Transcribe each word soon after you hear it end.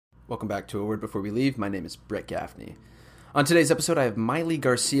Welcome back to A Word Before We Leave. My name is Brett Gaffney. On today's episode, I have Maylee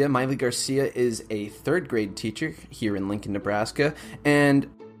Garcia. Maylee Garcia is a third grade teacher here in Lincoln, Nebraska. And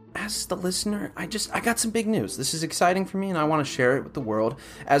as the listener, I got some big news. This is exciting for me, and I want to share it with the world.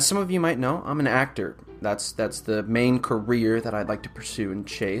 As some of you might know, I'm an actor. That's the main career that I'd like to pursue and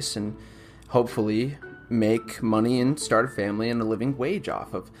chase, and hopefully make money and start a family and a living wage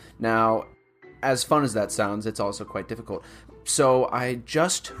off of. Now, as fun as that sounds, it's also quite difficult. So I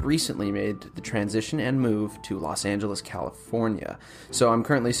just recently made the transition and move to Los Angeles, California. So I'm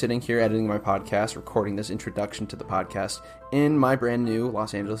currently sitting here editing my podcast, recording this introduction to the podcast in my brand new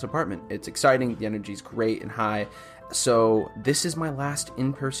Los Angeles apartment. It's exciting. The energy's great and high. So this is my last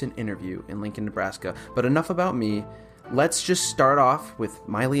in-person interview in Lincoln, Nebraska. But enough about me. Let's just start off with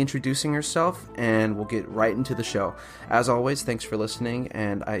Maylee introducing herself, and we'll get right into the show. As always, thanks for listening,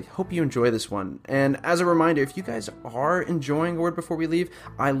 and I hope you enjoy this one. And as a reminder, if you guys are enjoying A Word Before We Leave,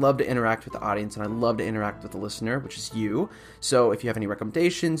 I love to interact with the audience, and I love to interact with the listener, which is you. So if you have any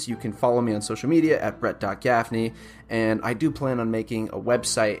recommendations, you can follow me on social media at brett.gaffney, and I do plan on making a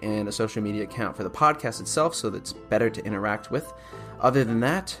website and a social media account for the podcast itself, so that it's better to interact with. Other than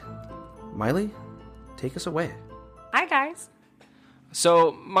that, Maylee, take us away. Hi, guys.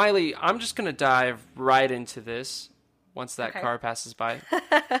 So, Maylee, I'm just going to dive right into this once that car passes by.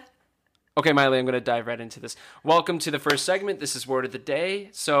 Okay, Maylee, I'm going to dive right into this. Welcome to the first segment. This is Word of the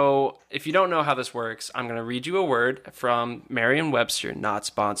Day. So, if you don't know how this works, I'm going to read you a word from Merriam-Webster, not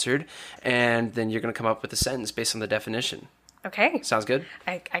sponsored, and then you're going to come up with a sentence based on the definition. Okay. Sounds good?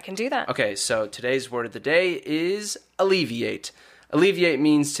 I can do that. Okay, so today's Word of the Day is alleviate. Alleviate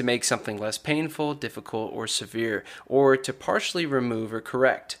means to make something less painful, difficult, or severe, or to partially remove or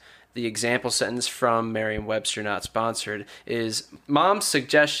correct. The example sentence from Merriam-Webster, not sponsored, is, Mom's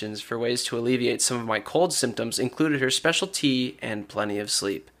suggestions for ways to alleviate some of my cold symptoms included her special tea and plenty of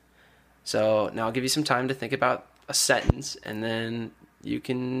sleep. So now I'll give you some time to think about a sentence, and then you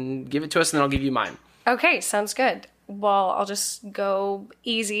can give it to us, and then I'll give you mine. Okay, sounds good. Well, I'll just go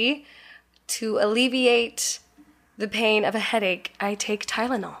easy. To alleviate the pain of a headache, I take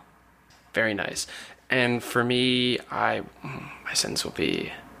Tylenol. Very nice. And for me, my sentence will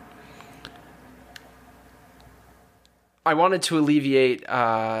be, I wanted to alleviate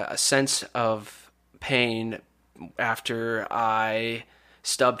a sense of pain after I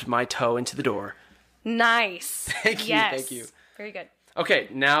stubbed my toe into the door. Nice. Thank you. Very good. Okay,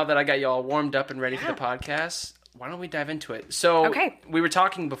 now that I got you all warmed up and ready for the podcast, why don't we dive into it? So, we were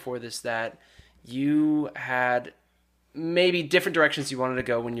talking before this that you had maybe different directions you wanted to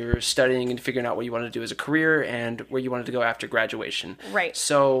go when you were studying and figuring out what you wanted to do as a career and where you wanted to go after graduation. Right.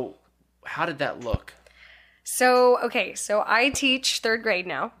 So how did that look? So I teach third grade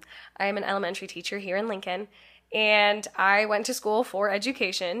now. I am an elementary teacher here in Lincoln, and I went to school for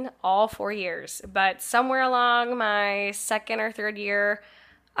education all 4 years. But somewhere along my second or third year,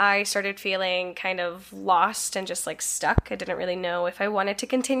 I started feeling kind of lost and just like stuck. I didn't really know if I wanted to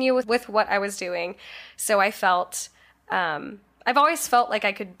continue with what I was doing. So I felt... I've always felt like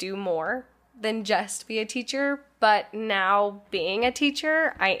I could do more than just be a teacher, but now being a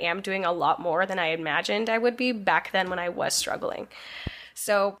teacher, I am doing a lot more than I imagined I would be back then when I was struggling.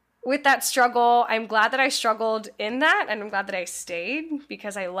 So with that struggle, I'm glad that I struggled in that, and I'm glad that I stayed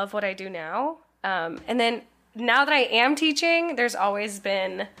because I love what I do now. And then now that I am teaching, there's always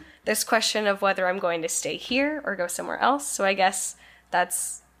been this question of whether I'm going to stay here or go somewhere else. So I guess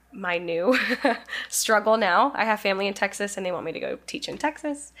that's my new struggle now. I have family in Texas and they want me to go teach in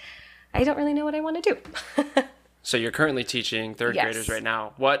Texas. I don't really know what I want to do. So you're currently teaching third graders right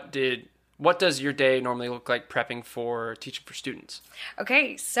now. What does your day normally look like prepping for teaching for students?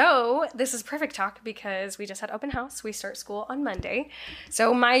 Okay, so this is perfect talk because we just had open house. We start school on Monday.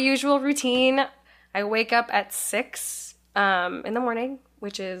 So my usual routine, I wake up at 6 in the morning,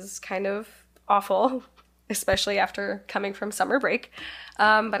 which is kind of awful, especially after coming from summer break.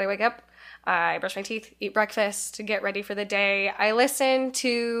 But I wake up, I brush my teeth, eat breakfast, get ready for the day. I listen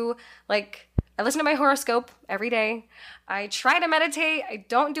to my horoscope every day. I try to meditate. I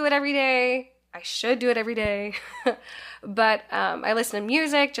don't do it every day. I should do it every day. But I listen to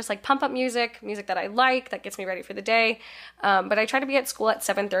music, just like pump up music that I like, that gets me ready for the day. But I try to be at school at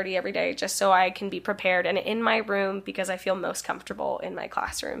 7:30 every day just so I can be prepared and in my room because I feel most comfortable in my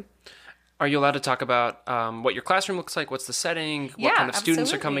classroom. Are you allowed to talk about what your classroom looks like? What's the setting? What kind of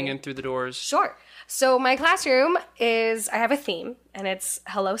students are coming in through the doors? Sure. So my classroom I have a theme, and it's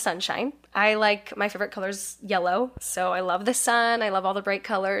Hello Sunshine. I like, my favorite color is yellow, so I love the sun. I love all the bright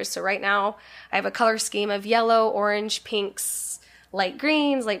colors. So right now I have a color scheme of yellow, orange, pinks, light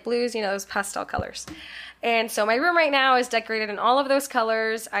greens, light blues, those pastel colors. And so my room right now is decorated in all of those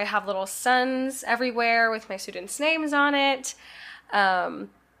colors. I have little suns everywhere with my students' names on it.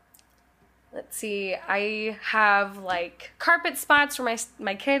 Let's see, I have like carpet spots where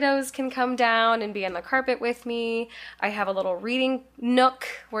my kiddos can come down and be on the carpet with me. I have a little reading nook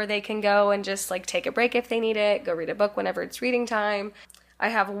where they can go and just like take a break if they need it, go read a book whenever it's reading time. I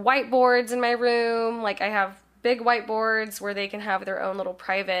have whiteboards in my room. Like I have big whiteboards where they can have their own little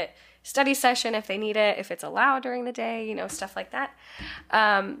private study session if they need it, if it's allowed during the day, stuff like that.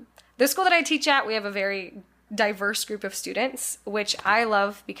 The school that I teach at, we have a very diverse group of students, which I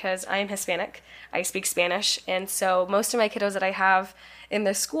love because I am Hispanic. I speak Spanish, and so most of my kiddos that I have in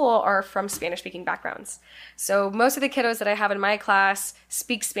this school are from Spanish-speaking backgrounds. So most of the kiddos that I have in my class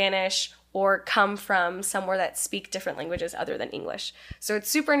speak Spanish or come from somewhere that speak different languages other than English. So it's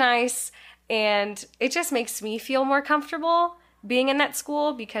super nice, and it just makes me feel more comfortable being in that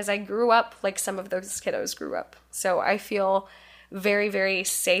school because I grew up like some of those kiddos grew up. So I feel very, very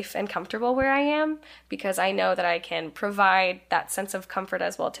safe and comfortable where I am because I know that I can provide that sense of comfort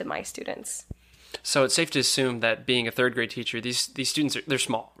as well to my students. So it's safe to assume that being a third grade teacher, these students they're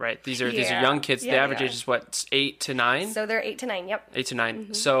small, right? These are young kids. The average age is what, 8 to 9? So they're 8 to 9. Yep. 8 to 9.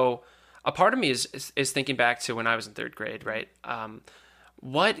 Mm-hmm. So a part of me is thinking back to when I was in third grade, right?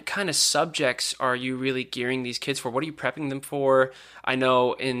 What kind of subjects are you really gearing these kids for? What are you prepping them for? I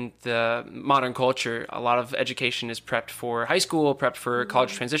know in the modern culture, a lot of education is prepped for high school, prepped for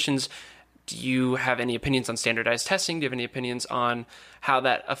college transitions. Do you have any opinions on standardized testing? Do you have any opinions on how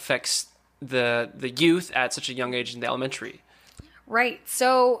that affects the youth at such a young age in the elementary? Right.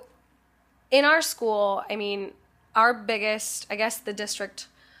 So in our school, I mean, our biggest, I guess the district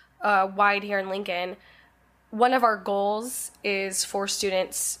wide here in Lincoln, one of our goals is for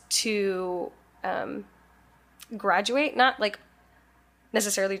students to graduate, not like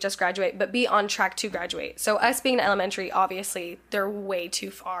necessarily just graduate, but be on track to graduate. So us being in elementary, obviously, they're way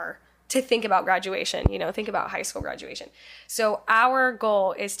too far to think about graduation, think about high school graduation. So our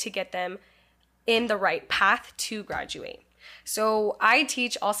goal is to get them in the right path to graduate. So I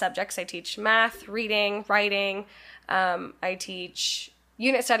teach all subjects. I teach math, reading, writing. I teach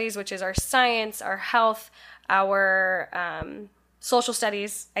unit studies, which is our science, our health, our social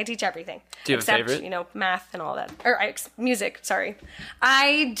studies. I teach everything. Do you have a favorite? Math and all that. Or music, sorry.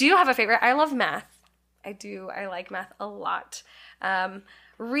 I do have a favorite. I love math. I do. I like math a lot.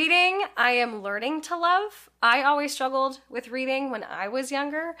 Reading, I am learning to love. I always struggled with reading when I was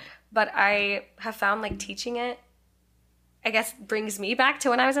younger, but I have found like teaching it, I guess, brings me back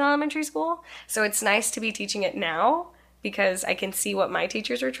to when I was in elementary school. So it's nice to be teaching it now because I can see what my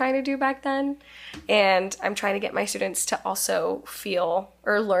teachers were trying to do back then. And I'm trying to get my students to also feel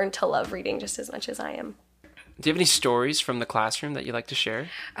or learn to love reading just as much as I am. Do you have any stories from the classroom that you'd like to share?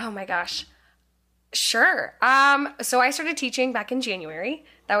 Oh my gosh. Sure. So I started teaching back in January.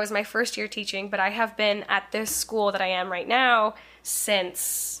 That was my first year teaching, but I have been at this school that I am right now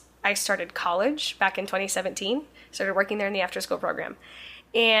since I started college back in 2017. Started working there in the after-school program.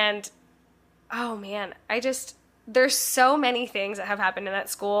 And, oh man, there's so many things that have happened in that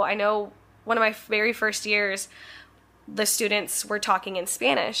school. I know one of my very first years, the students were talking in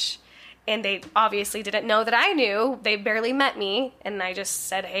Spanish. And they obviously didn't know that I knew. They barely met me. And I just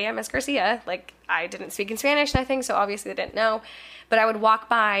said, hey, I'm Miss Garcia. Like, I didn't speak in Spanish, nothing. So obviously they didn't know. But I would walk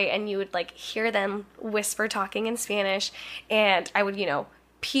by and you would, like, hear them whisper talking in Spanish. And I would,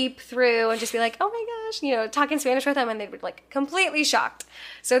 peep through and just be like, oh my gosh, talking Spanish with them. And they would, like, completely shocked.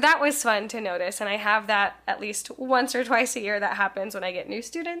 So that was fun to notice. And I have that at least once or twice a year that happens when I get new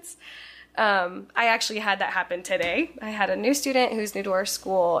students. I actually had that happen today. I had a new student who's new to our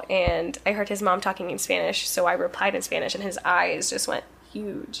school, and I heard his mom talking in Spanish, so I replied in Spanish, and his eyes just went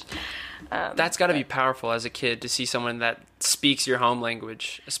huge. That's got to be powerful as a kid to see someone that speaks your home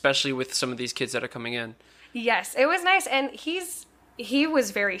language, especially with some of these kids that are coming in. Yes, it was nice, and he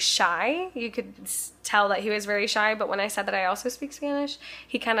was very shy. You could tell that he was very shy, but when I said that I also speak Spanish,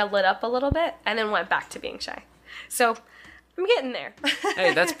 he kind of lit up a little bit and then went back to being shy. So I'm getting there.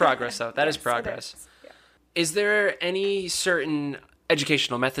 Hey, that's progress, though. That yes, is progress. Is. Yeah. Is there any certain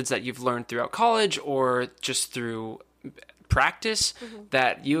educational methods that you've learned throughout college or just through practice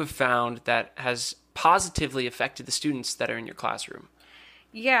that you have found that has positively affected the students that are in your classroom?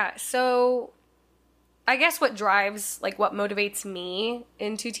 Yeah, so I guess what motivates me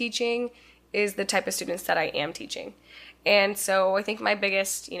into teaching is the type of students that I am teaching. And so I think my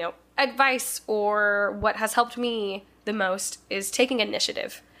biggest, advice or what has helped me the most is taking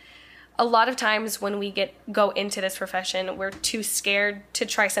initiative. A lot of times when we go into this profession, we're too scared to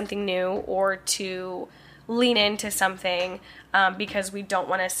try something new or to lean into something because we don't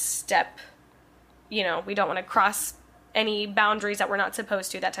want to step, we don't want to cross any boundaries that we're not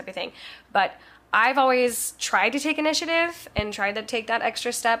supposed to, that type of thing. But I've always tried to take initiative and tried to take that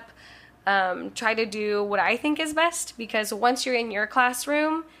extra step, try to do what I think is best, because once you're in your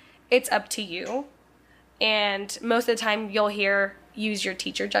classroom, it's up to you. And most of the time you'll hear, use your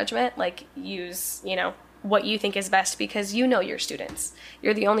teacher judgment, like use, what you think is best, because you know your students.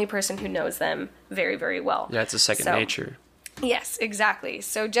 You're the only person who knows them very, very well. Yeah, it's a second nature. Yes, exactly.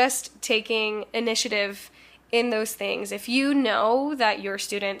 So just taking initiative in those things. If you know that your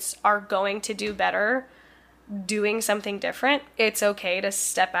students are going to do better doing something different, it's okay to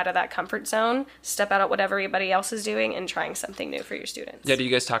step out of that comfort zone, step out of what everybody else is doing, and trying something new for your students. Yeah, do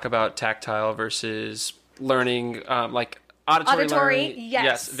you guys talk about tactile versus learning, like auditory learning?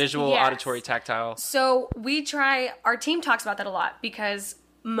 Yes. Visual, yes. Auditory, tactile. So our team talks about that a lot, because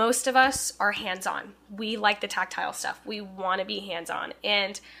most of us are hands-on. We like the tactile stuff. We want to be hands-on.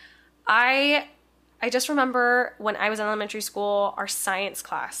 And I just remember when I was in elementary school, our science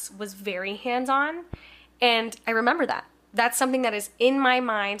class was very hands-on. And I remember that. That's something that is in my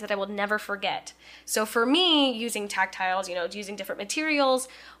mind that I will never forget. So for me, using tactiles, using different materials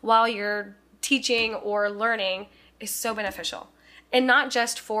while you're teaching or learning is so beneficial. And not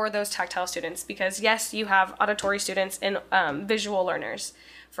just for those tactile students, because yes, you have auditory students and visual learners.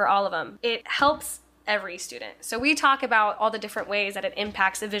 For all of them, it helps every student. So we talk about all the different ways that it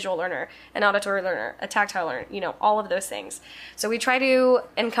impacts a visual learner, an auditory learner, a tactile learner, all of those things. So we try to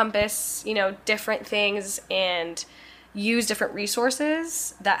encompass, different things and use different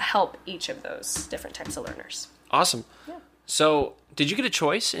resources that help each of those different types of learners. Awesome. Yeah. So did you get a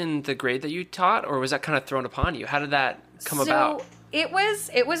choice in the grade that you taught, or was that kind of thrown upon you? How did that come about? It was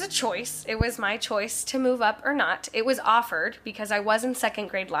a choice. It was my choice to move up or not. It was offered because I was in second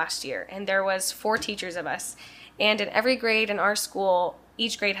grade last year, and there was 4 teachers of us. And in every grade in our school,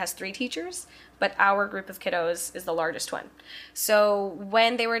 each grade has 3 teachers, but our group of kiddos is the largest one. So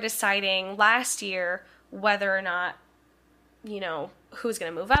when they were deciding last year whether or not, who's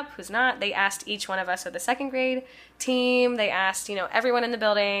going to move up, who's not, they asked each one of us of the second grade team. They asked, everyone in the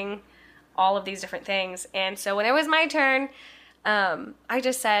building, all of these different things. And so when it was my turn, I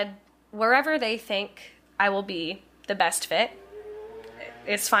just said, wherever they think I will be the best fit,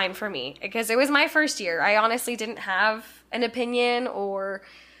 it's fine for me. Because it was my first year. I honestly didn't have an opinion or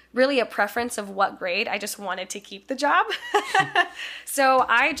really a preference of what grade. I just wanted to keep the job. So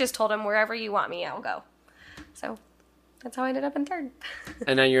I just told them, wherever you want me, I'll go. So that's how I ended up in third.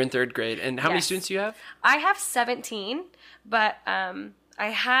 And now you're in third grade. And how many Yes. students do you have? I have 17, but I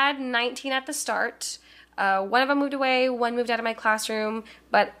had 19 at the start. One of them moved away, one moved out of my classroom,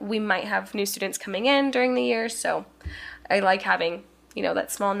 but we might have new students coming in during the year, so I like having,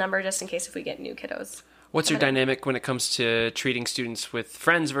 that small number just in case if we get new kiddos. What's your dynamic when it comes to treating students with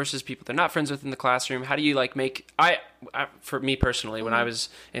friends versus people they're not friends with in the classroom? How do you for me personally, when I was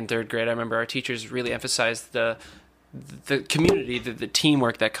in third grade, I remember our teachers really emphasized the community, the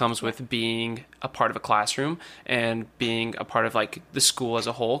teamwork that comes with being a part of a classroom and being a part of the school as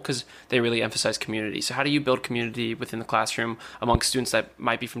a whole, because they really emphasize community. So how do you build community within the classroom among students that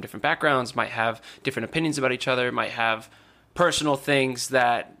might be from different backgrounds, might have different opinions about each other, might have personal things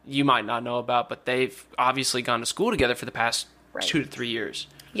that you might not know about, but they've obviously gone to school together for the past 2 to 3 years?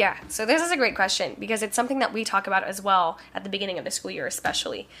 Yeah, so this is a great question, because it's something that we talk about as well at the beginning of the school year,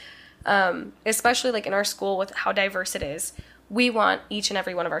 especially in our school with how diverse it is. We want each and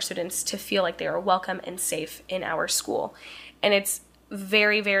every one of our students to feel like they are welcome and safe in our school. And it's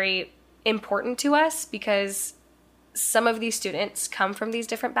very, very important to us, because some of these students come from these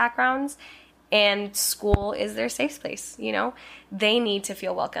different backgrounds, and school is their safe place. They need to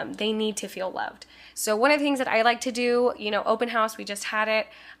feel welcome. They need to feel loved. So one of the things that I like to do, open house, we just had it.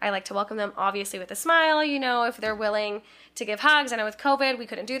 I like to welcome them obviously with a smile, if they're willing to give hugs. I know with COVID, we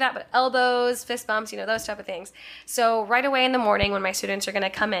couldn't do that, but elbows, fist bumps, those type of things. So right away in the morning when my students are going to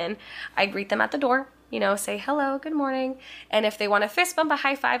come in, I greet them at the door, say hello, good morning. And if they want a fist bump, a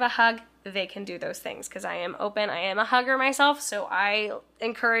high five, a hug, they can do those things, because I am open. I am a hugger myself, so I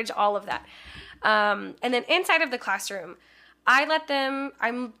encourage all of that. And then inside of the classroom,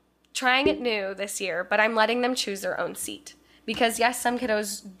 I'm trying it new this year, but I'm letting them choose their own seat. Because yes, some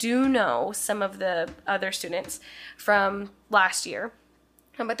kiddos do know some of the other students from last year,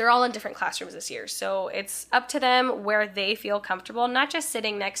 but they're all in different classrooms this year. So it's up to them where they feel comfortable, not just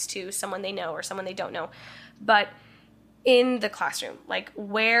sitting next to someone they know or someone they don't know, but in the classroom,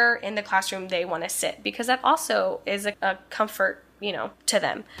 where in the classroom they want to sit, because that also is a comfort, to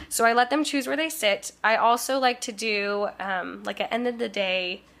them. So I let them choose where they sit. I also like to do, at the end of the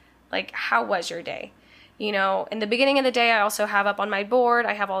day, how was your day? You know, in the beginning of the day, I also have up on my board,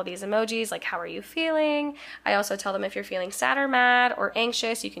 I have all these emojis, like, how are you feeling? I also tell them if you're feeling sad or mad or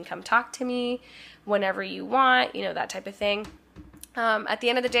anxious, you can come talk to me whenever you want, you know, that type of thing. At the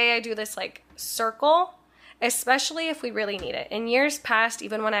end of the day, I do this, like, circle, especially if we really need it. In years past,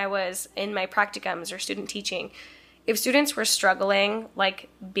 even when I was in my practicums or student teaching, if students were struggling, like,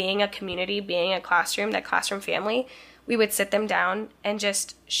 being a community, being a classroom, that classroom family, we would sit them down and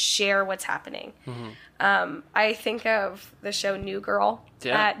just share what's happening. I think of the show New Girl.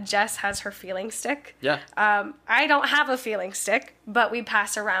 That Jess has her feeling stick. I don't have a feeling stick, but we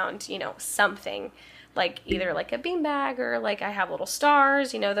pass around, you know, something, like either like a beanbag or like I have little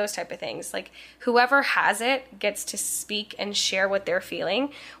stars, you know, those type of things. Like whoever has it gets to speak and share what they're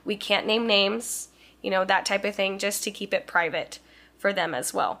feeling. We can't name names, you know, that type of thing, just to keep it private for them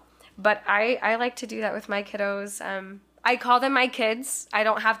as well. But I like to do that with my kiddos. I call them my kids. I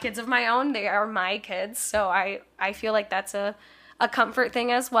don't have kids of my own. They are my kids. So I feel like that's a comfort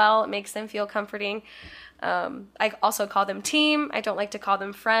thing as well. It makes them feel comforting. I also call them team. I don't like to call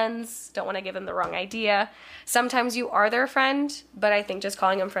them friends. Don't want to give them the wrong idea. Sometimes you are their friend, but I think just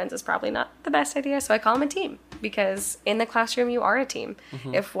calling them friends is probably not the best idea. So I call them a team, because in the classroom, you are a team.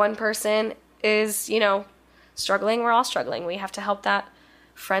 If one person is, you know, struggling, we're all struggling. We have to help that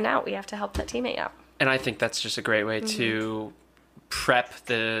friend out. We have to help that teammate out. And I think that's just a great way to prep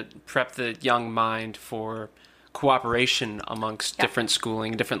the young mind for cooperation amongst different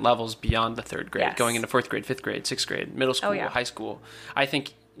schooling, different levels beyond the third grade, going into fourth grade, fifth grade, sixth grade, middle school, high school. I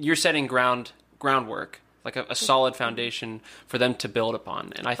think you're setting groundwork, like a solid foundation for them to build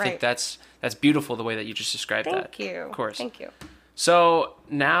upon. And I think that's beautiful, the way that you just described that. Thank you. Of course. Thank you. So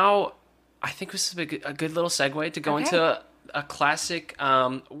now I think this is a good little segue to go into a classic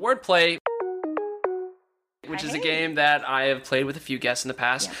wordplay, which is a game that I have played with a few guests in the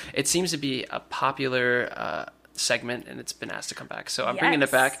past. It seems to be a popular segment, and it's been asked to come back. So I'm bringing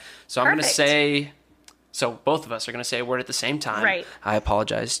it back. So I'm going to say, so both of us are going to say a word at the same time. Right. I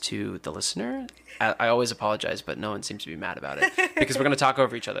apologize to the listener. I always apologize, but no one seems to be mad about it, because we're going to talk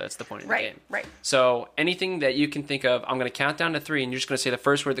over each other. That's the point of the game. Right. So anything that you can think of, I'm going to count down to 3, and you're just going to say the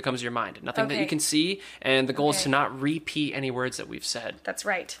first word that comes to your mind. Nothing that you can see, and the goal is to not repeat any words that we've said. That's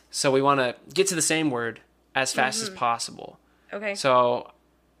right. So we want to get to the same word as fast as possible. Okay. So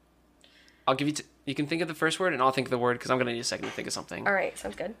I'll give you, you can think of the first word, and I'll think of the word, because I'm going to need a second to think of something. All right.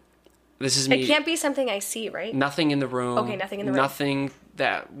 Sounds good. This is me. It can't be something I see, right? Nothing in the room. Okay, nothing in the room. Nothing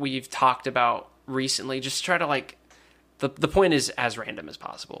that we've talked about recently. Just try to, like, the point is as random as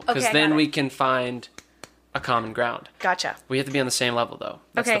possible, because then we can find a common ground. Gotcha. We have to be on the same level, though.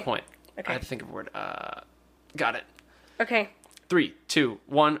 That's the point. Okay. I have to think of a word. Got it. Okay. 3, 2,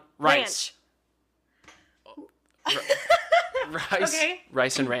 1. Rice. Rice. Okay.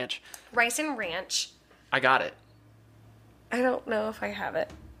 Rice and ranch. Rice and ranch. I got it. I don't know if I have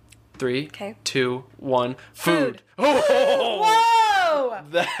it. 3, Okay. 2, 1. Food. Whoa!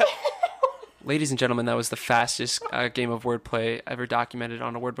 Ladies and gentlemen, that was the fastest game of wordplay ever documented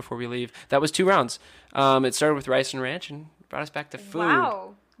on A Word Before We Leave. That was 2 rounds. It started with rice and ranch and brought us back to food.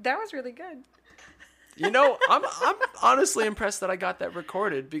 Wow. That was really good. You know, I'm honestly impressed that I got that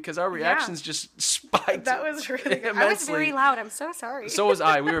recorded, because our reactions just spiked. That was really good. immensely. I was very loud. I'm so sorry. So was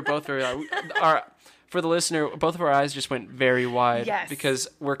I. We were both very loud. For the listener, both of our eyes just went very wide. Yes. Because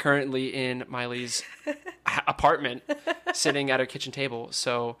we're currently in Maylee's apartment, sitting at her kitchen table.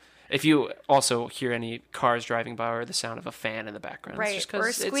 So if you also hear any cars driving by or the sound of a fan in the background, right, it's just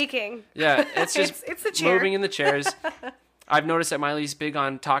or squeaking. It's just it's the chair. moving in the chairs. I've noticed that Maylee's big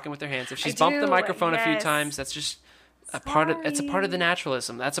on talking with her hands. If she's bumped the microphone a few times, that's just a part of the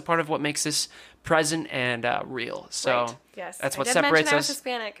naturalism. That's a part of what makes this present and real. So yes, that's what I did separates mention I was us.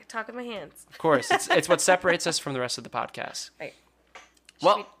 Hispanic. Talk with my hands. Of course, it's what separates us from the rest of the podcast. Right. Should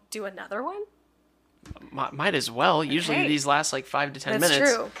Well, we do another one? might as well. Usually these last like 5 to 10 minutes.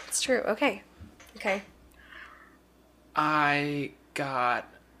 That's true. It's true. Okay. I got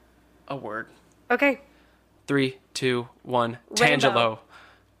a word. Okay. 3, 2, 1. Rainbow. Tangelo.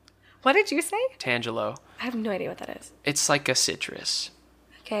 What did you say? Tangelo. I have no idea what that is. It's like a citrus.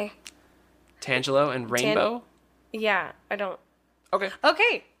 Okay. Tangelo and rainbow? Yeah, I don't. Okay.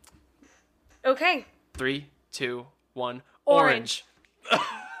 Okay. 3, 2, 1. Orange.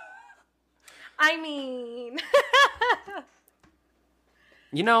 I mean.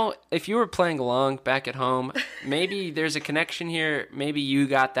 You know, if you were playing along back at home, maybe there's a connection here. Maybe you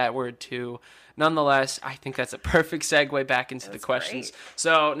got that word too. Nonetheless, I think that's a perfect segue back into the questions. Great.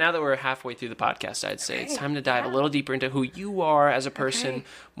 So now that we're halfway through the podcast, I'd say it's time to dive a little deeper into who you are as a person,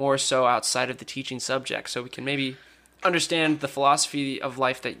 more so outside of the teaching subject, so we can maybe understand the philosophy of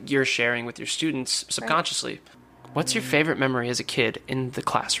life that you're sharing with your students subconsciously. Right. What's your favorite memory as a kid in the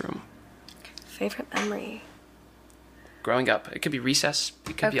classroom? Favorite memory? Growing up. It could be recess.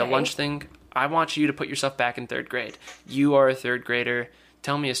 It could be a lunch thing. I want you to put yourself back in third grade. You are a third grader.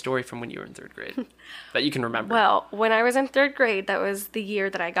 Tell me a story from when you were in third grade that you can remember. Well, when I was in third grade, that was the year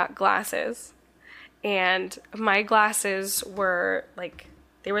that I got glasses. And my glasses were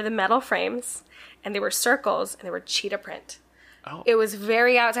they were the metal frames, and they were circles, and they were cheetah print. Oh. It was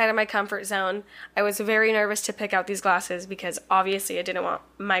very outside of my comfort zone. I was very nervous to pick out these glasses because obviously I didn't want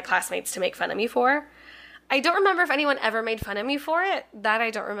my classmates to make fun of me for. I don't remember if anyone ever made fun of me for it. That I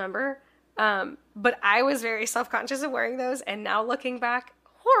don't remember. But I was very self-conscious of wearing those, and now looking back,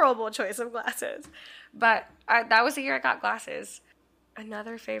 horrible choice of glasses. But that was the year I got glasses.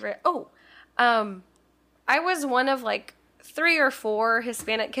 Another favorite. I was one of 3 or 4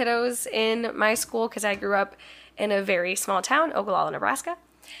 Hispanic kiddos in my school because I grew up in a very small town, Ogallala, Nebraska.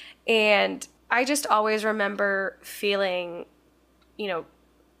 And I just always remember feeling,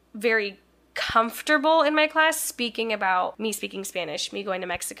 very comfortable in my class speaking about me speaking Spanish, me going to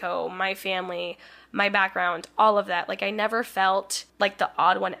Mexico, my family, my background, all of that. I never felt like the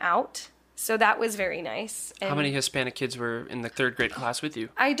odd one out. So that was very nice. And how many Hispanic kids were in the third grade class with you?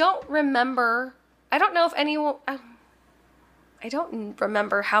 I don't remember. I don't know if anyone... I don't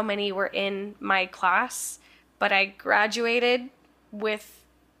remember how many were in my class, but I graduated with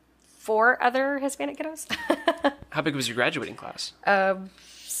 4 other Hispanic kiddos. How big was your graduating class?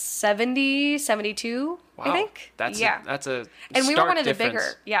 70, 72, wow. I think. That's a and we were one of the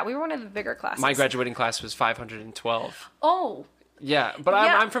difference. we were one of the bigger classes. My graduating class was 512. Oh. Yeah, but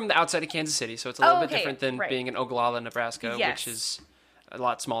Yeah. I'm from the outside of Kansas City, so it's a little bit different than right. being in Ogallala, Nebraska, Yes. which is a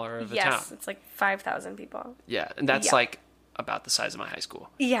lot smaller of a yes, town. it's 5,000 people. Yeah, and that's about the size of my high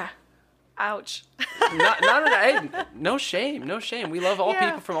school. Yeah. Ouch. No shame. We love all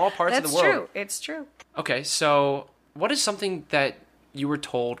people from all parts of the world. That's true. It's true. Okay, so what is something that you were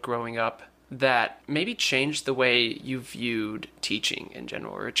told growing up that maybe changed the way you viewed teaching in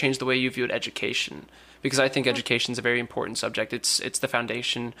general, or changed the way you viewed education? Because I think education is a very important subject. It's the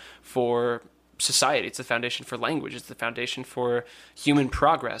foundation for society. It's the foundation for language. It's the foundation for human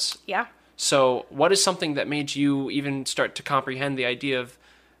progress. Yeah. So what is something that made you even start to comprehend the idea of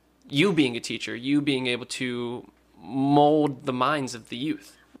you being a teacher, you being able to mold the minds of the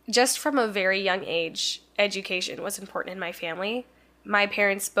youth? Just from a very young age, education was important in my family. My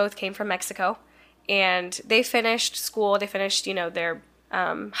parents both came from Mexico, and they finished school. They finished, their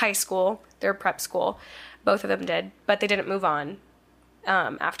high school, their prep school. Both of them did, but they didn't move on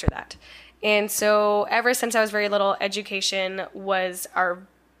after that. And so ever since I was very little, education was our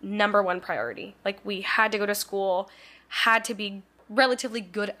number one priority. We had to go to school, had to be relatively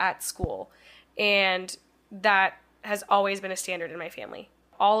good at school. And that has always been a standard in my family.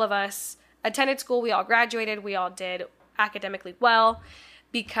 All of us attended school. We all graduated. We all did academically well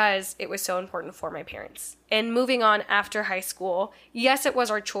because it was so important for my parents. And moving on after high school, yes, it was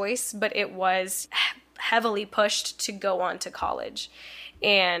our choice, but it was heavily pushed to go on to college.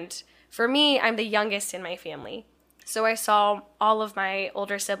 And for me, I'm the youngest in my family. So I saw all of my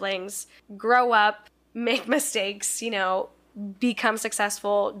older siblings grow up, make mistakes, become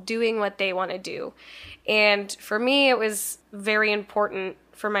successful, doing what they want to do. And for me, it was very important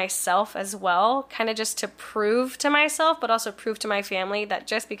for myself as well, kind of just to prove to myself, but also prove to my family that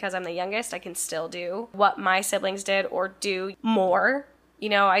just because I'm the youngest, I can still do what my siblings did or do more.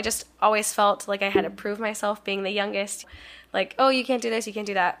 I just always felt like I had to prove myself being the youngest. Oh, you can't do this, you can't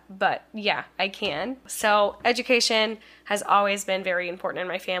do that. But yeah, I can. So education has always been very important in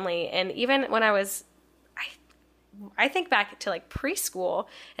my family. And even when I was, I think back to preschool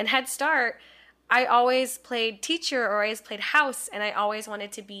and Head Start, I always played teacher or I always played house, and I always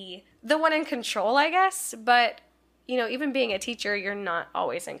wanted to be the one in control, I guess. But, even being a teacher, you're not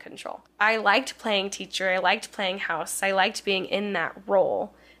always in control. I liked playing teacher. I liked playing house. I liked being in that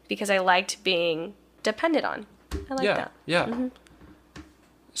role because I liked being depended on. I like that. Yeah. Mm-hmm.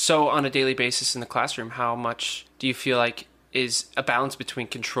 So on a daily basis in the classroom, how much do you feel like is a balance between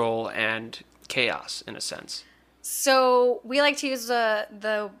control and chaos in a sense? So we like to use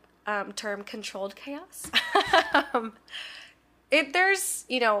the term controlled chaos.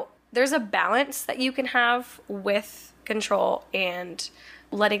 There's a balance that you can have with control and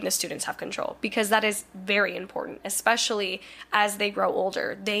letting the students have control, because that is very important, especially as they grow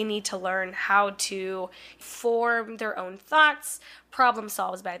older. They need to learn how to form their own thoughts, problem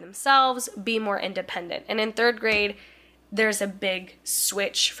solve by themselves, be more independent. And in third grade, there's a big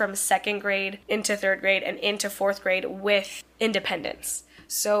switch from second grade into third grade and into fourth grade with independence.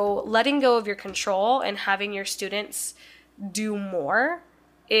 So letting go of your control and having your students do more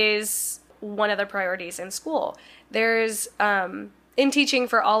is one of the priorities in school. There's in teaching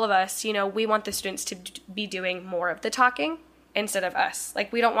for all of us, we want the students to be doing more of the talking instead of us.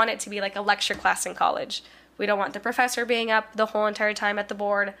 Like, we don't want it to be like a lecture class in college. We don't want the professor being up the whole entire time at the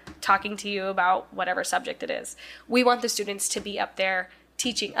board talking to you about whatever subject it is. We want the students to be up there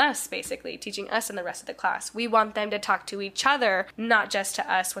teaching us, basically, teaching us and the rest of the class. We want them to talk to each other, not just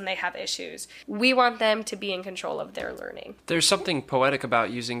to us when they have issues. We want them to be in control of their learning. There's something poetic about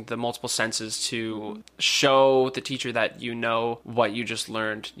using the multiple senses to show the teacher that you know what you just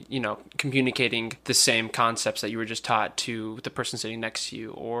learned, communicating the same concepts that you were just taught to the person sitting next to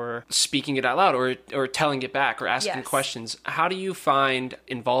you, or speaking it out loud, or telling it back, or asking questions. How do you find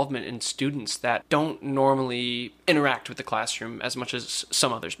involvement in students that don't normally interact with the classroom as much as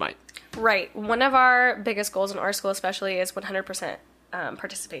some others might? Right. One of our biggest goals in our school especially is 100%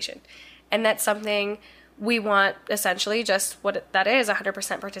 participation. And that's something we want, essentially just what that is,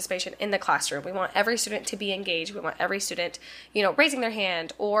 100% participation in the classroom. We want every student to be engaged. We want every student, raising their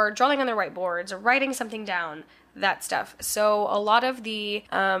hand or drawing on their whiteboards or writing something down, that stuff. So a lot of the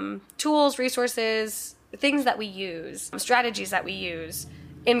tools, resources, things that we use, strategies that we use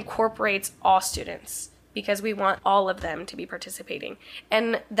incorporates all students, because we want all of them to be participating.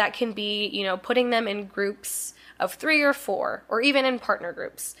 And that can be, putting them in groups of 3 or 4, or even in partner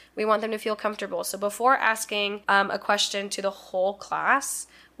groups. We want them to feel comfortable. So before asking a question to the whole class,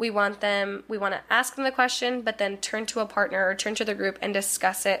 we want to ask them the question, but then turn to a partner or turn to the group and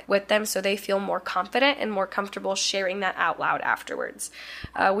discuss it with them so they feel more confident and more comfortable sharing that out loud afterwards.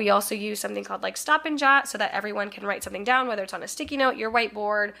 We also use something called like stop and jot so that everyone can write something down, whether it's on a sticky note, your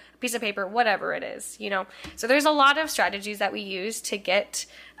whiteboard, a piece of paper, whatever it is, So there's a lot of strategies that we use to get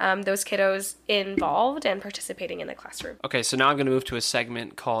those kiddos involved and participating in the classroom. Okay, so now I'm going to move to a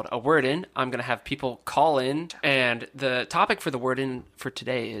segment called A Word In. I'm going to have people call in, and the topic for the Word In for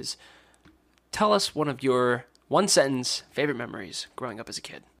today is, tell us one of your one-sentence favorite memories growing up as a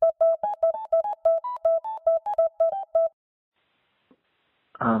kid.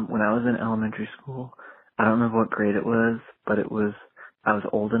 When I was in elementary school, I don't remember what grade it was, but I was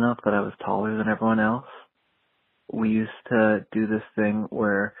old enough that I was taller than everyone else. We used to do this thing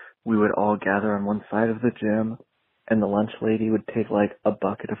where we would all gather on one side of the gym, and the lunch lady would take like a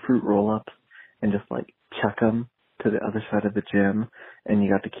bucket of fruit roll-ups and just like chuck them to the other side of the gym, and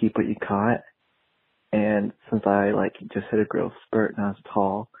you got to keep what you caught. And since I like just hit a growth spurt and I was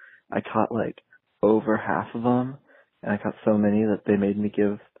tall, I caught like over half of them, and I caught so many that they made me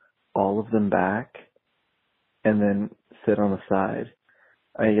give all of them back and then sit on the side.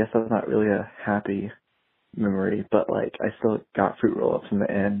 I guess that's not really a happy memory, but like I still got fruit roll-ups in the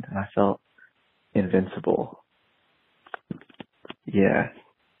end, and I felt invincible. Yeah,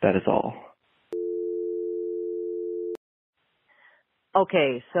 that is all.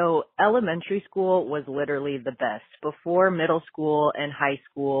 Okay, so elementary school was literally the best. Before middle school and high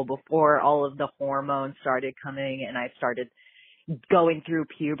school, before all of the hormones started coming and I started going through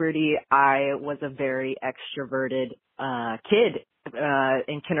puberty, I was a very extroverted kid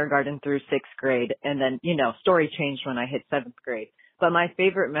in kindergarten through 6th grade. And then, story changed when I hit 7th grade. But my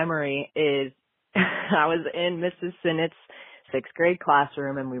favorite memory is I was in Mrs. Sinnett's 6th grade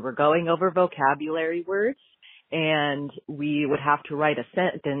classroom, and we were going over vocabulary words, and we would have to write a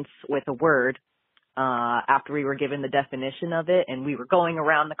sentence with a word after we were given the definition of it. And we were going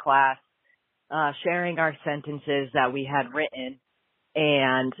around the class sharing our sentences that we had written.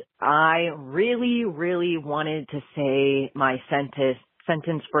 And I really, really wanted to say my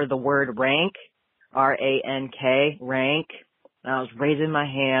sentence for the word rank, R-A-N-K, rank. And I was raising my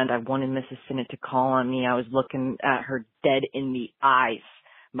hand. I wanted Mrs. Sinnett to call on me. I was looking at her dead in the eyes,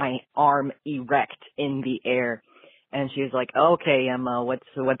 my arm erect in the air. And she was like, okay, Emma, what's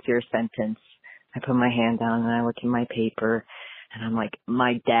your sentence? I put my hand down and I look in my paper. And I'm like,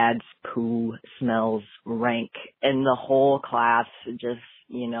 my dad's poo smells rank. And the whole class just,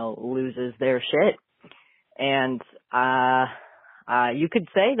 loses their shit. And you could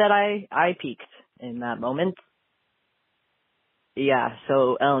say that I peaked in that moment. Yeah,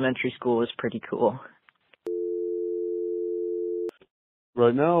 so elementary school was pretty cool.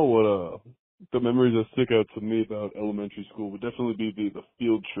 Right now, what the memories that stick out to me about elementary school would definitely be the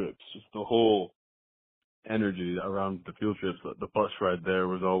field trips, just the whole energy around the field trips. The bus ride there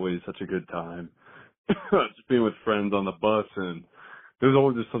was always such a good time. Just being with friends on the bus, and there was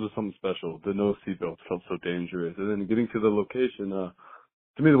always just something special. The no seatbelts felt so dangerous. And then getting to the location,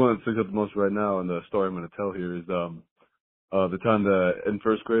 to me the one that sticks out the most right now, and the story I'm going to tell here is the time that in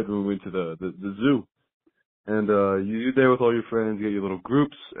first grade when we went to the zoo. And you're there with all your friends, you get your little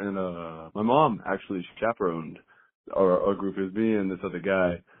groups, and my mom actually chaperoned our group, is me and this other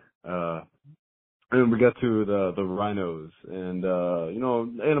guy. And we got to the rhinos, and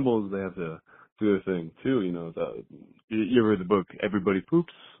animals, they have to do their thing too. You ever read the book Everybody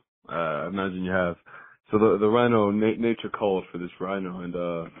Poops? I imagine you have. So the rhino, nature called for this rhino, and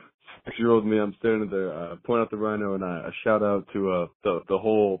 6-year-old me, I'm standing there, point out the rhino, and I shout out to the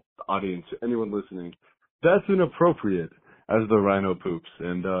whole audience, anyone listening, that's inappropriate, as the rhino poops.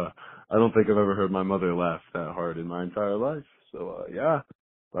 And I don't think I've ever heard my mother laugh that hard in my entire life. So yeah,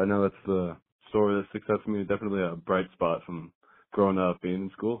 I know that's the story that sticks out to me. Definitely a bright spot from growing up, being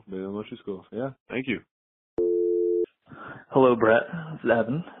in school, being in elementary school. So, yeah, thank you. Hello, Brett. This is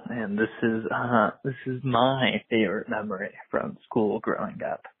Evan, and this is my favorite memory from school growing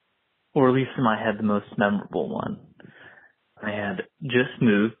up, or at least in my head, the most memorable one. I had just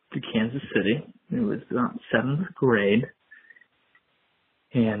moved to Kansas City. It was about 7th grade,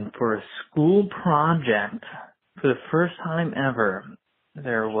 and for a school project, for the first time ever,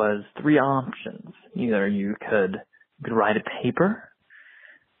 there was 3 options. Either you could write a paper,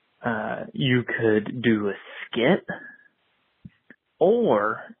 you could do a skit,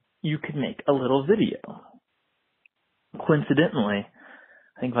 or you could make a little video. Coincidentally,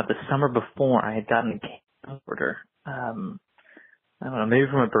 I think about the summer before, I had gotten a camcorder. I don't know, maybe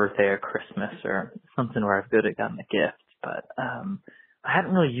from a birthday or Christmas or something where I've good at gotten a gift, but I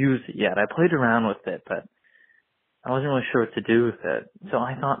hadn't really used it yet. I played around with it, but I wasn't really sure what to do with it. So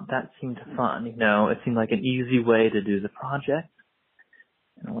I thought that seemed fun. It seemed like an easy way to do the project.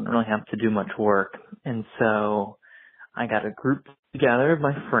 I wouldn't really have to do much work. And so I got a group together of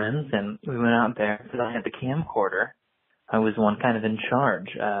my friends, and we went out there because I had the camcorder. I was one kind of in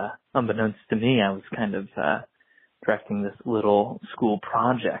charge. Unbeknownst to me, I was kind of directing this little school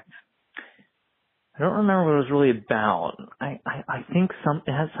project. I don't remember what it was really about. I think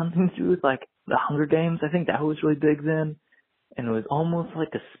it has something to do with like the Hunger Games. I think that was really big then, and it was almost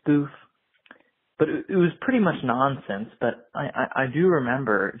like a spoof. But it was pretty much nonsense. But I do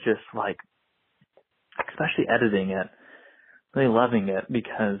remember just like, especially editing it, really loving it,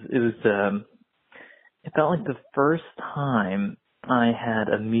 because it was it felt like the first time I had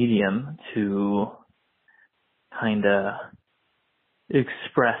a medium to kind of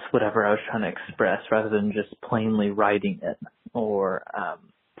express whatever I was trying to express rather than just plainly writing it or,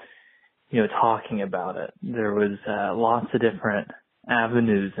 talking about it. There was lots of different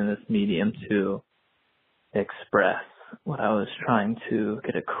avenues in this medium to express what I was trying to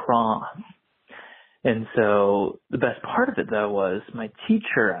get across. And so the best part of it, though, was my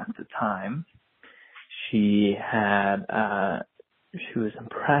teacher at the time, she was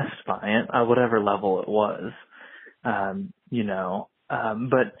impressed by it, whatever level it was.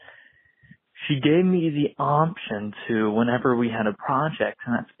 But she gave me the option to, whenever we had a project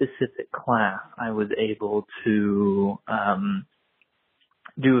in that specific class, I was able to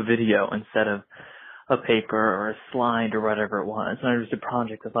do a video instead of a paper or a slide or whatever it was. When I was a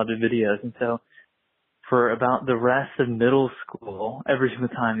project, I thought of videos. And so for about the rest of middle school, every single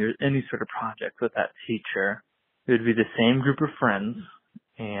time there was any sort of project with that teacher, it would be the same group of friends,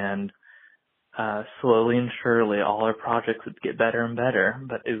 and slowly and surely all our projects would get better and better,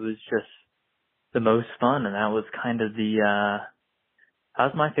 but it was just the most fun. And that was kind of that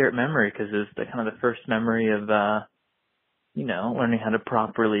was my favorite memory, because it was the kind of the first memory of, learning how to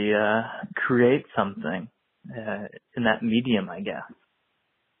properly create something in that medium, I guess.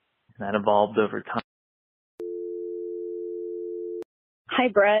 And that evolved over time. Hi,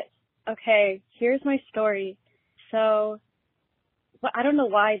 Brett. Okay, here's my story. So, I don't know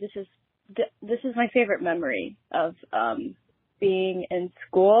why this is my favorite memory of being in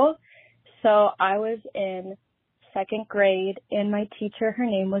school. So I was in 2nd grade, and my teacher, her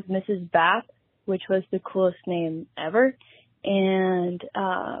name was Mrs. Bath, which was the coolest name ever. And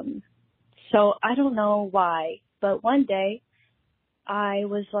so I don't know why, but one day I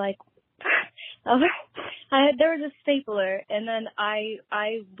was like, there was a stapler, and then I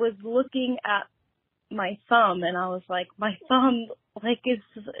was looking at my thumb, and I was like, my thumb, like,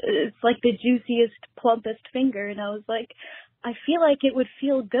 it's like the juiciest, plumpest finger, and I was like, I feel like it would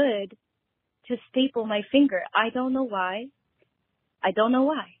feel good to staple my finger. I don't know why,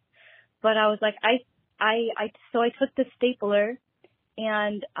 but I was like, so I took the stapler,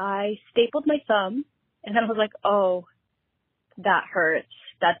 and I stapled my thumb, and then I was like, oh, that hurts.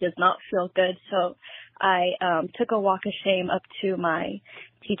 That does not feel good. So I took a walk of shame up to my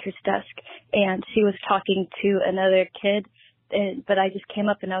teacher's desk, and she was talking to another kid, but I just came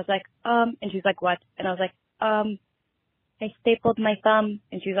up and I was like, and she's like, what? And I was like, I stapled my thumb.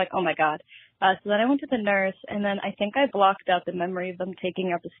 And she was like, oh my God. So then I went to the nurse, and then I think I blocked out the memory of them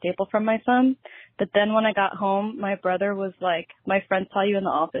taking out the staple from my thumb. But then when I got home, my brother was like, my friend saw you in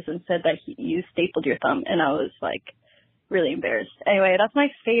the office and said that you stapled your thumb. And I was like really embarrassed. Anyway, that's my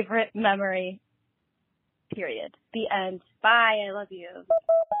favorite memory, period. The end. Bye. I love you.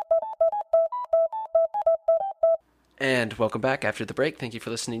 And welcome back after the break. Thank you for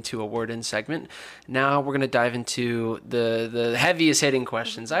listening to a Word-In segment. Now we're going to dive into the heaviest hitting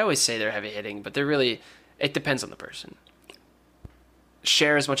questions. I always say they're heavy hitting, but they're really, it depends on the person.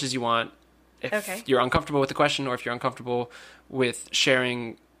 Share as much as you want. If you're uncomfortable with the question, or if you're uncomfortable with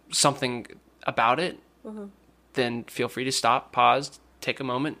sharing something about it, then feel free to stop, pause, take a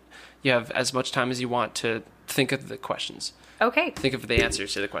moment. You have as much time as you want to think of the questions. Okay. Think of the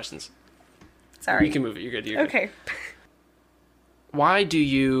answers to the questions. Sorry. You can move it. You're good. You're okay. Good. Why do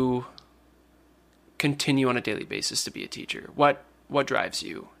you continue on a daily basis to be a teacher? What drives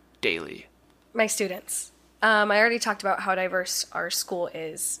you daily? My students. I already talked about how diverse our school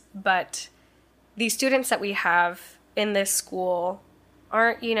is, but the students that we have in this school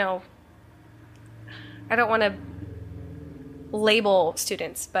aren't, I don't want to label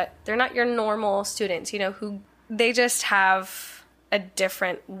students, but they're not your normal students, who they just have a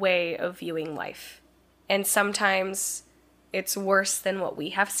different way of viewing life. And sometimes it's worse than what we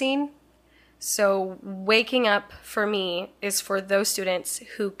have seen. So waking up for me is for those students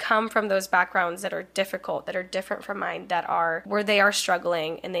who come from those backgrounds that are difficult, that are different from mine, that are where they are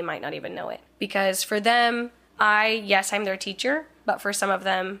struggling and they might not even know it. Because for them, I'm their teacher, but for some of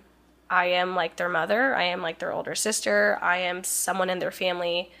them, I am like their mother, I am like their older sister, I am someone in their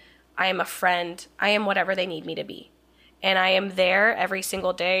family, I am a friend, I am whatever they need me to be. And I am there every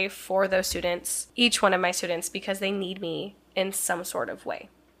single day for those students, each one of my students, because they need me in some sort of way.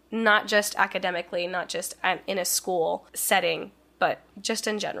 Not just academically, not just in a school setting, but just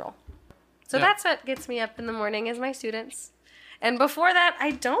in general. So that's what gets me up in the morning is my students. And before that, I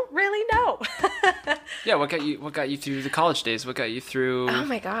don't really know. Yeah, what got you through the college days? What got you through Oh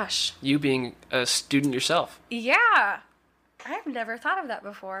my gosh. You being a student yourself? Yeah. I've never thought of that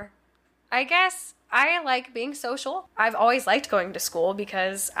before. I guess I like being social. I've always liked going to school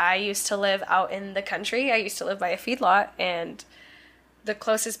because I used to live out in the country. I used to live by a feedlot, and the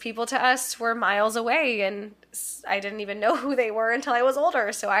closest people to us were miles away, and I didn't even know who they were until I was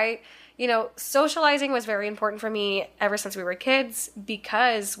older. So socializing was very important for me ever since we were kids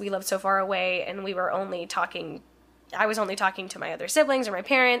because we lived so far away, and I was only talking to my other siblings or my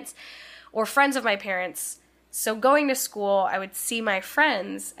parents or friends of my parents. So going to school, I would see my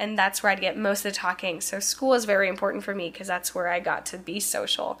friends, and that's where I'd get most of the talking. So school is very important for me because that's where I got to be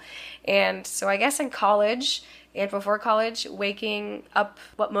social. And so I guess in college and before college, waking up,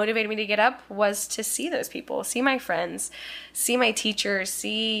 what motivated me to get up was to see those people, see my friends, see my teachers,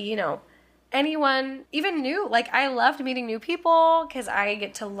 see, anyone, even new. Like, I loved meeting new people because I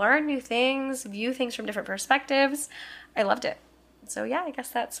get to learn new things, view things from different perspectives. I loved it. So yeah, I guess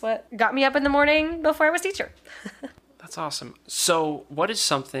that's what got me up in the morning before I was teacher. That's awesome. So what is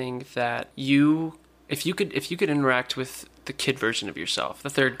something that if you could interact with the kid version of yourself, the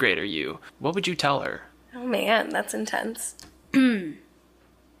third grader you, what would you tell her? Oh man, that's intense.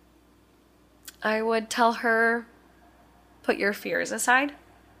 I would tell her, put your fears aside.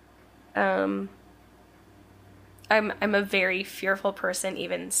 I'm a very fearful person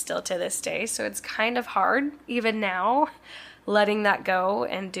even still to this day, so it's kind of hard even now letting that go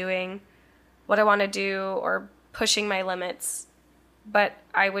and doing what I want to do or pushing my limits. But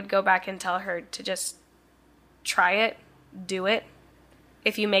I would go back and tell her to just try it, do it.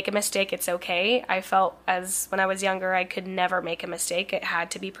 If you make a mistake, it's okay. I felt as when I was younger, I could never make a mistake. It had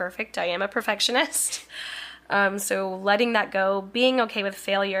to be perfect. I am a perfectionist. So letting that go, being okay with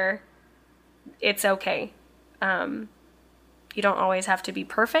failure, it's okay. You don't always have to be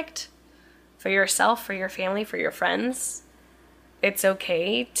perfect for yourself, for your family, for your friends. It's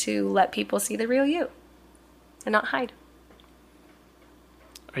okay to let people see the real you and not hide.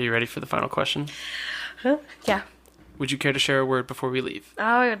 Are you ready for the final question? Yeah. Would you care to share a word before we leave? Oh,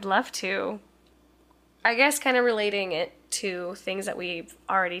 I would love to. I guess kind of relating it to things that we've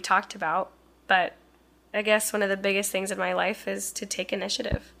already talked about, but I guess one of the biggest things in my life is to take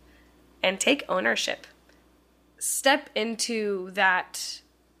initiative and take ownership. Step into that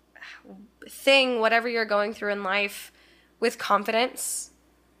thing, whatever you're going through in life, with confidence.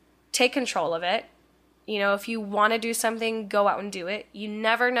 Take control of it. If you want to do something, go out and do it. You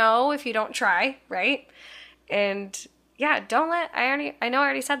never know if you don't try, right? And yeah, I know I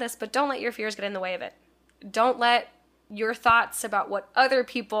already said this, but don't let your fears get in the way of it. Don't let your thoughts about what other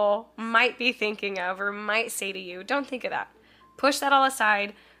people might be thinking of or might say to you, don't think of that. Push that all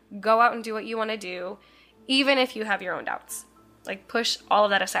aside. Go out and do what you want to do, even if you have your own doubts. Like, push all of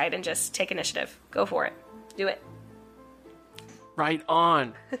that aside and just take initiative. Go for it. Do it. Right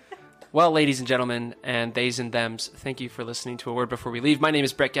on. Well, ladies and gentlemen, and theys and thems, thank you for listening to A Word Before We Leave. My name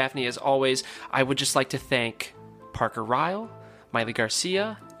is Brett Gaffney. As always, I would just like to thank Parker Ryle, Maylee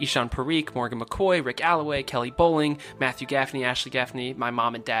Garcia, Ishan Parikh, Morgan McCoy, Rick Alloway, Kelly Bowling, Matthew Gaffney, Ashley Gaffney, my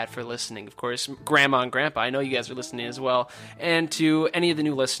mom and dad for listening. Of course, Grandma and Grandpa, I know you guys are listening as well. And to any of the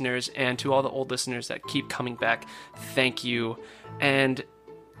new listeners and to all the old listeners that keep coming back, thank you. And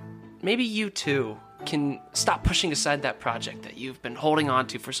maybe you too can stop pushing aside that project that you've been holding on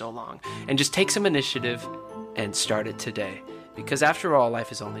to for so long and just take some initiative and start it today. Because after all,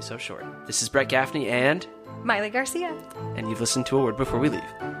 life is only so short. This is Brett Gaffney and Maylee Garcia. And you've listened to A Word Before We Leave.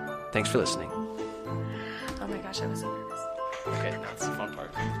 Thanks for listening. Oh my gosh, I was so nervous. Okay, now it's the fun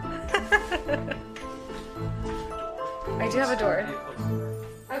part. I do have a door.